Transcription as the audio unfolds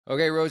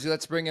Okay, Rosie,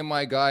 let's bring in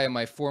my guy,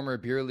 my former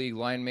beer league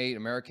line mate,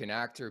 American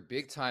actor,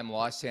 big time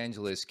Los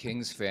Angeles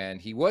Kings fan.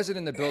 He wasn't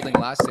in the building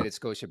last night at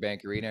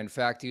Scotiabank Arena. In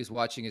fact, he was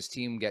watching his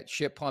team get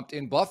shit pumped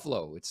in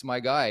Buffalo. It's my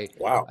guy,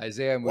 Wow.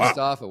 Isaiah Wow.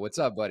 Mustafa. What's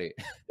up, buddy?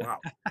 Wow.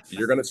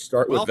 You're gonna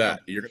start with Welcome.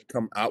 that. You're gonna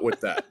come out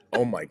with that.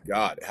 Oh my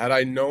God. Had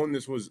I known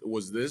this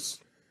was this,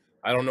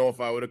 I don't know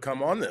if I would have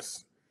come on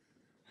this.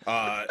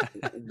 Uh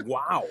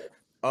wow.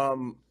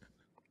 Um,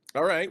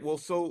 all right. Well,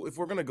 so if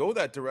we're gonna go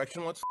that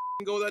direction, let's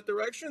go that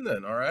direction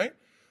then. All right.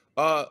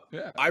 Uh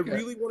Yeah, I okay.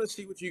 really want to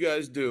see what you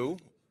guys do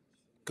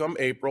come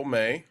April,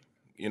 May.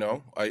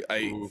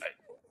 Ooh.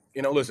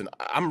 Listen,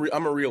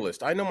 I'm a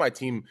realist. I know my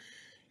team.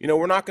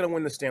 We're not going to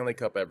win the Stanley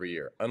Cup every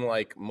year.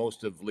 Unlike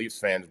most of Leafs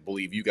fans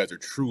believe you guys are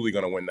truly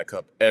going to win the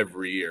cup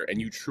every year, and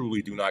you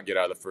truly do not get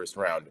out of the first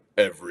round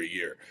every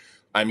year.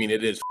 I mean,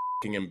 it is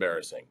fucking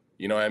embarrassing.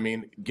 You know what I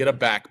mean? Get a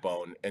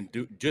backbone and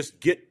just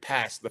get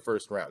past the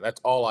first round.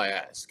 That's all I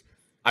ask.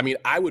 I mean,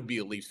 I would be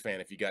a Leafs fan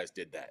if you guys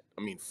did that.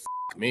 I mean,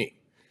 me.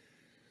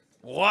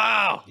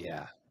 Wow.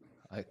 Yeah.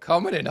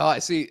 Coming in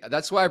hot. See,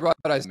 that's why I brought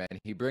Isaiah, man.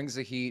 He brings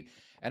the heat.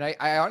 And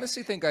I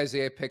honestly think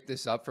Isaiah picked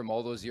this up from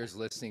all those years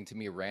listening to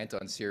me rant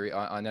on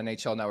on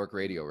NHL Network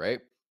Radio, right?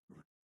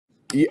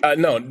 Yeah,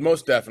 no,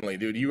 most definitely,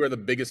 dude. You are the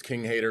biggest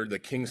King hater, the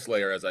King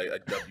Slayer, as I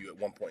dubbed you at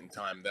one point in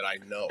time, that I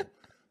know.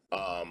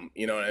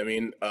 You know what I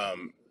mean?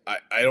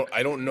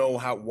 I don't know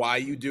why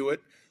you do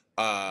it.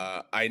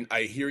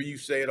 I hear you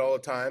say it all the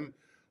time.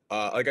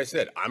 Like I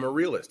said, I'm a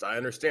realist. I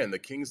understand the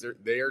Kings.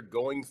 They are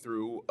going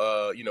through.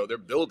 They're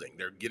building.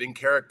 They're getting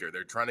character.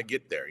 They're trying to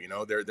get there.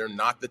 They're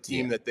not the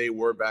team Yeah. that they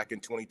were back in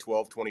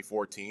 2012,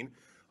 2014.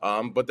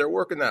 But they're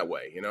working that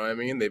way. You know what I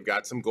mean? They've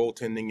got some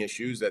goaltending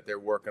issues that they're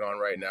working on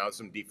right now,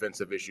 some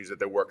defensive issues that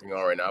they're working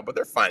on right now, but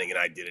they're finding an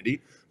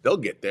identity. They'll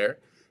get there.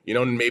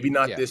 Maybe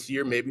not Yeah. this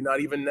year, maybe not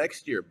even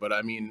next year, but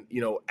I mean,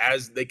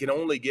 as they can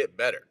only get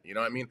better. You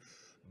know what I mean?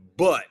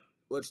 But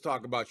let's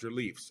talk about your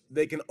Leafs.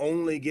 They can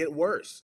only get worse.